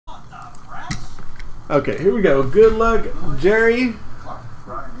Okay, here we go. Good luck, Jerry.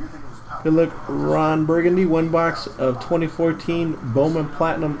 Good luck, Ron Burgundy. One box of 2014 Bowman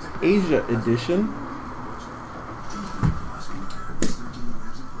Platinum Asia Edition.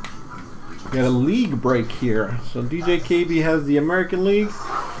 Got a league break here. So DJ KB has the American League,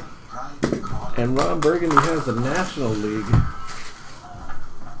 and Ron Burgundy has the National League.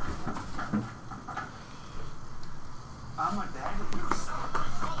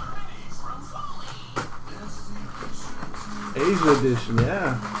 Asia Edition,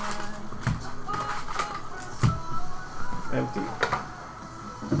 yeah. Empty.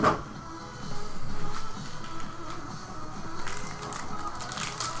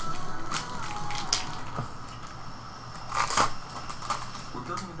 We're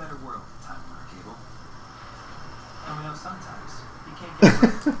building a better world, Time Warner Cable. And we know sometimes you can't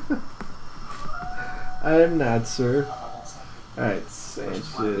get I am not, sir. Alright,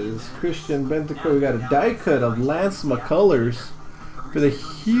 Sanchez, Christian Bentancur. We got a die cut of Lance McCullers for the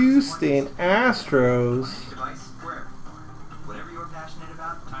Houston Astros.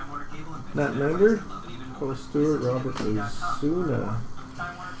 Not numbered. Cole Stewart, Robert Ozuna.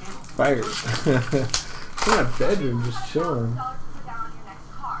 Fired. In my bedroom, just chilling.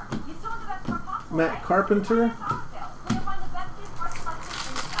 Matt Carpenter.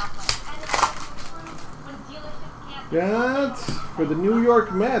 Got for the New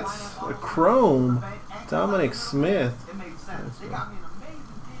York Mets a chrome, Dominic Smith.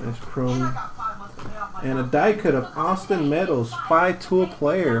 Nice chrome. And a die cut of Austin Meadows, 5-tool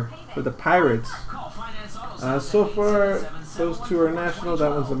player for the Pirates. So far, those two are national.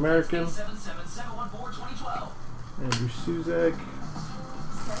 That one's American. Andrew Suzak.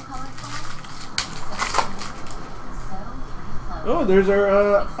 Oh, there's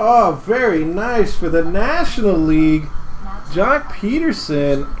our, oh, very nice for the National League. Jock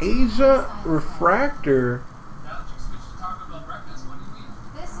Peterson, Asia Refractor.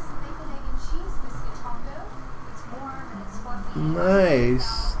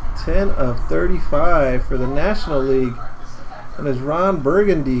 Nice. 10 of 35 for the National League. And there's Ron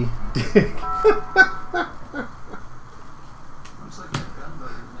Burgundy.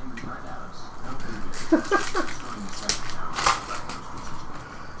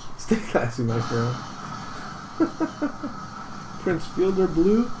 Stay classy, my friend. Prince Fielder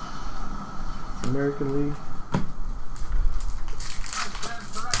Blue. American League.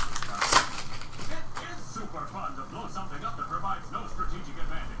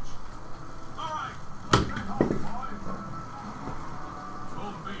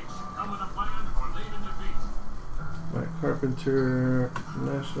 Mike Carpenter,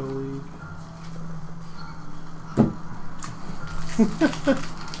 National League.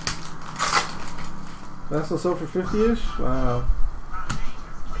 That's also for 50-ish? Wow.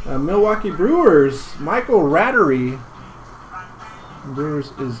 Milwaukee Brewers, Michael Rattery.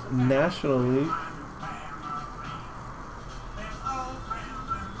 Brewers is National League.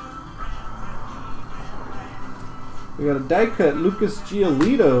 We got a die cut, Lucas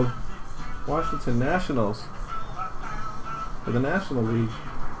Giolito, Washington Nationals, for the National League.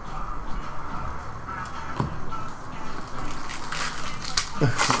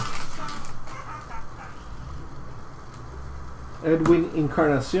 Edwin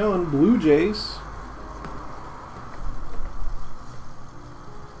Encarnacion, Blue Jays.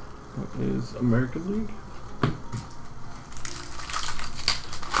 That is American League.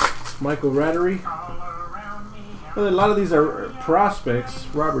 Michael Rattery. Well, a lot of these are prospects.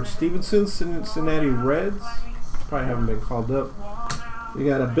 Robert Stevenson, Cincinnati Reds. Probably haven't been called up. We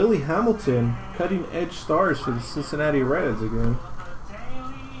got a Billy Hamilton, Cutting Edge Stars for the Cincinnati Reds again.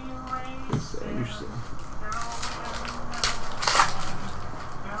 Chris Anderson.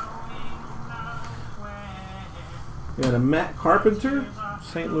 We got a Matt Carpenter,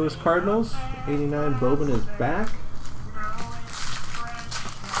 St. Louis Cardinals. 89 Bowman is back.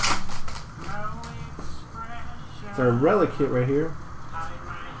 It's our relic hit right here.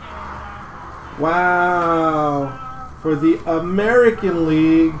 Wow. For the American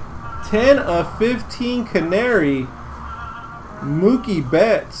League, 10 of 15 Canary, Mookie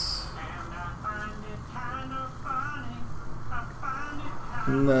Betts.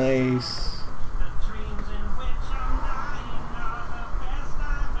 Nice.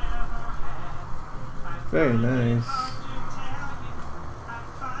 Very nice.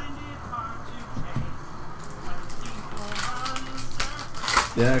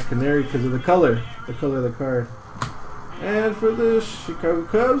 Yeah, Canary because of the color of the card. And for the Chicago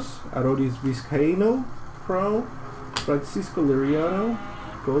Cubs, Arodys Vizcaíno, Pro, Francisco Liriano,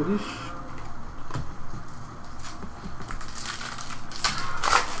 Goldish.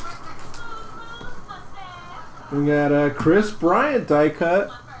 We got Chris Bryant die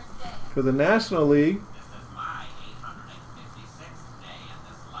cut for the National League.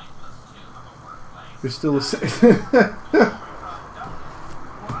 You're still a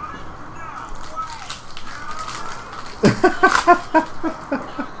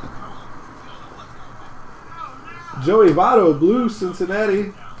Joey Votto, blue,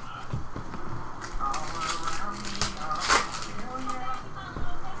 Cincinnati.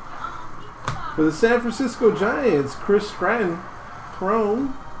 For the San Francisco Giants, Chris Stratton,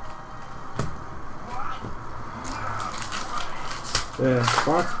 chrome. Yeah,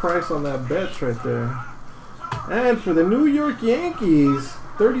 box price on that bet right there. And for the New York Yankees,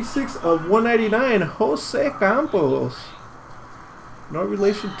 36 of 199, Jose Campos. No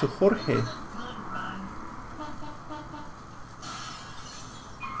relation to Jorge.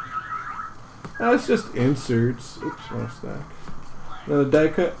 That's just inserts. Oops, wrong stack. Another die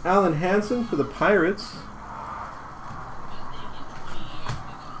cut, Alan Hansen for the Pirates.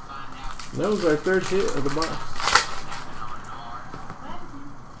 That was our third hit of the box.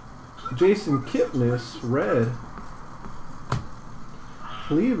 Jason Kipnis, red.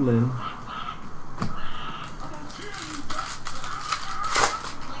 Cleveland.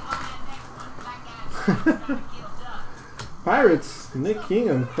 Pirates, Nick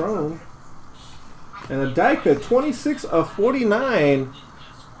Kingham, chrome. And a die cut, 26 of 49.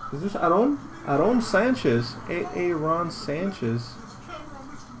 Is this Aaron? Aaron Sanchez. Aaron Sanchez.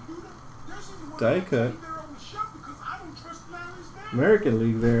 Die cut. American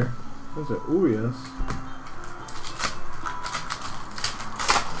League there. Those are Urias.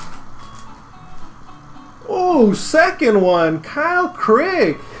 Oh, second one. Kyle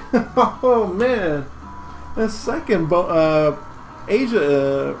Crick. Oh, man. The second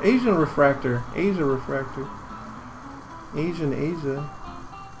Asian refractor. Asia.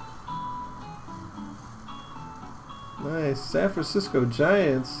 Nice. San Francisco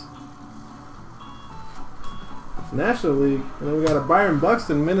Giants. National League. And then we got a Byron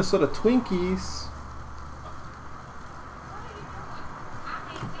Buxton, Minnesota Twinkies.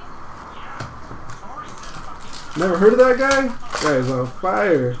 Never heard of that guy? That guy's on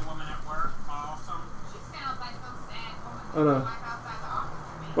fire. Oh no.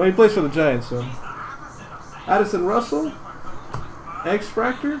 Well, he plays for the Giants, so. Addison Russell,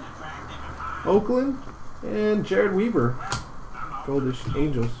 X-Fractor, Oakland, and Jared Weaver. Goldish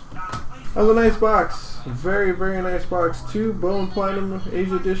Angels. That was a nice box. Very, very nice box. 2 Bone Platinum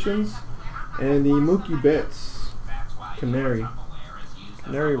Asia editions, and the Mookie Betts Canary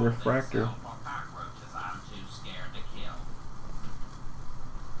Refractor.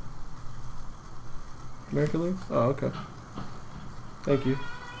 American League? Oh, okay. Thank you.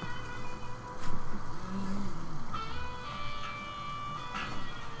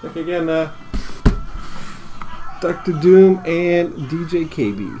 Look again, Dr. Doom and DJ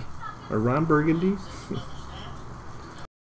KB. Or Ron Burgundy.